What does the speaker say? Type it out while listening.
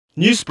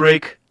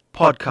Newsbreak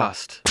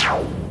Podcast.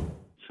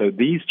 So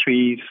these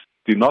trees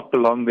do not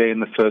belong there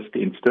in the first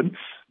instance.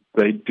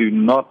 They do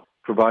not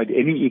provide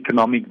any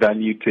economic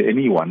value to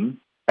anyone.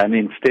 And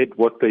instead,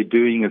 what they're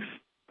doing is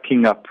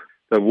sucking up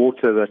the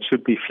water that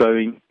should be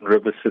flowing in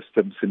river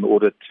systems in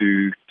order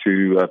to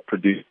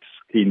produce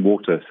clean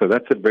water. So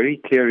that's a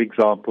very clear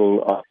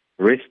example of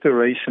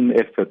restoration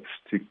efforts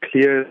to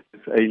clear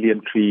alien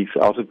trees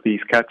out of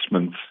these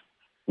catchments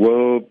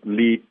will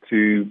lead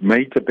to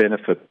major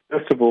benefits.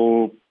 First of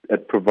all,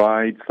 it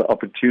provides the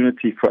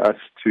opportunity for us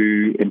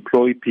to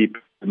employ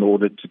people in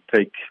order to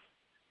take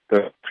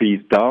the trees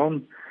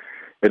down.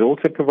 It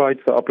also provides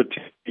the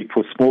opportunity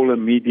for small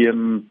and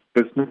medium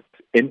business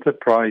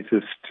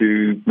enterprises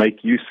to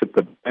make use of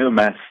the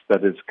biomass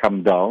that has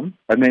come down.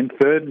 And then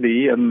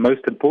thirdly, and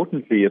most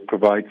importantly, it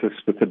provides us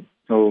with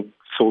additional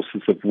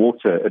sources of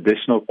water,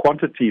 additional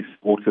quantities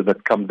of water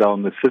that come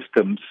down the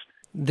systems.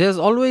 There's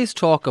always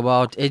talk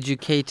about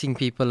educating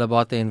people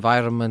about the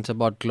environment,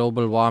 about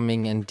global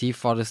warming and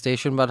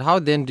deforestation, but how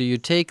then do you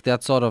take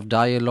that sort of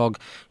dialogue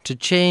to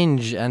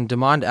change and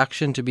demand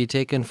action to be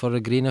taken for a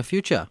greener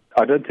future?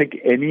 I don't think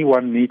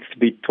anyone needs to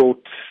be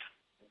taught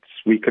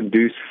we can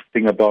do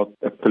something about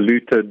a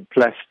polluted,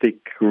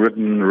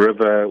 plastic-ridden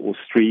river or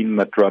stream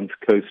that runs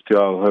close to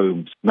our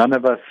homes. None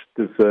of us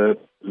deserve to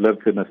live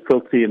in a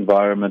filthy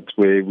environment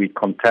where we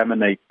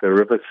contaminate the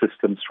river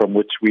systems from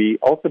which we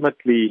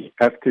ultimately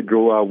have to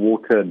draw our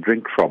water and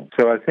drink from.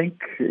 So I think,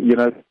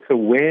 this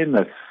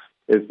awareness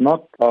is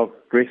not of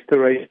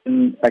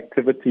restoration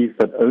activities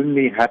that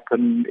only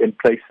happen in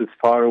places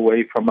far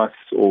away from us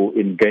or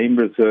in game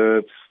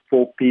reserves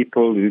for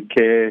people who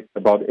care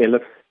about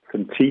elephants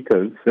and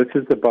cheetahs. This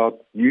is about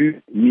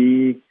you,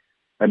 me,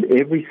 and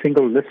every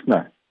single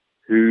listener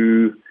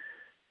who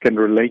can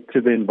relate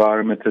to the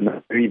environment in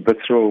a very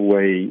visceral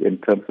way in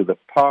terms of the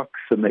parks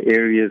and the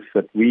areas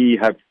that we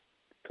have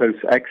close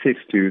access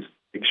to.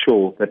 Make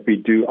sure that we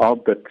do our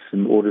bits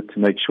in order to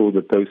make sure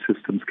that those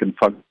systems can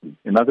function.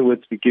 In other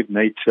words, we give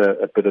nature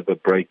a bit of a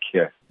break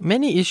here.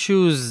 Many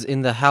issues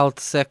in the health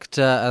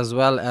sector as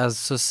well as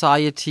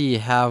society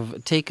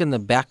have taken the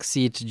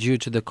backseat due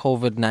to the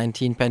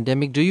COVID-19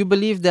 pandemic. Do you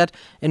believe that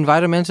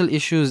environmental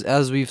issues,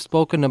 as we've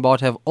spoken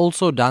about, have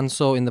also done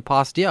so in the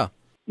past year?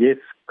 Yes,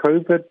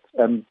 COVID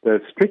and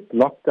the strict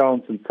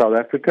lockdowns in South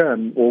Africa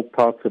and all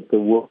parts of the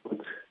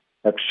world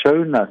have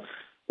shown us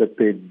that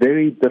there are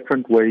very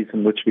different ways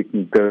in which we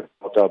can go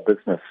about our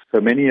business. So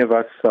many of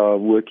us are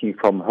working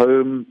from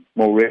home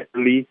more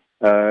regularly,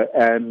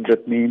 and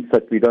that means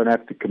that we don't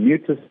have to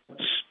commute as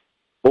much.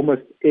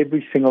 Almost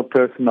every single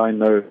person I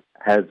know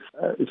has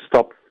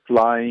stopped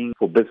flying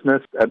for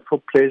business and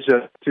for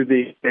pleasure to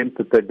the extent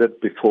that they did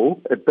before.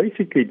 It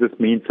basically just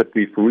means that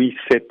we've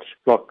reset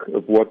clock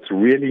of what's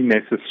really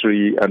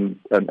necessary and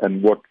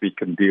what we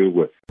can deal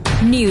with.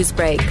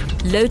 Newsbreak,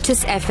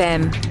 Lotus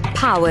FM,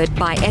 powered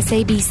by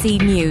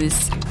SABC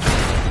News.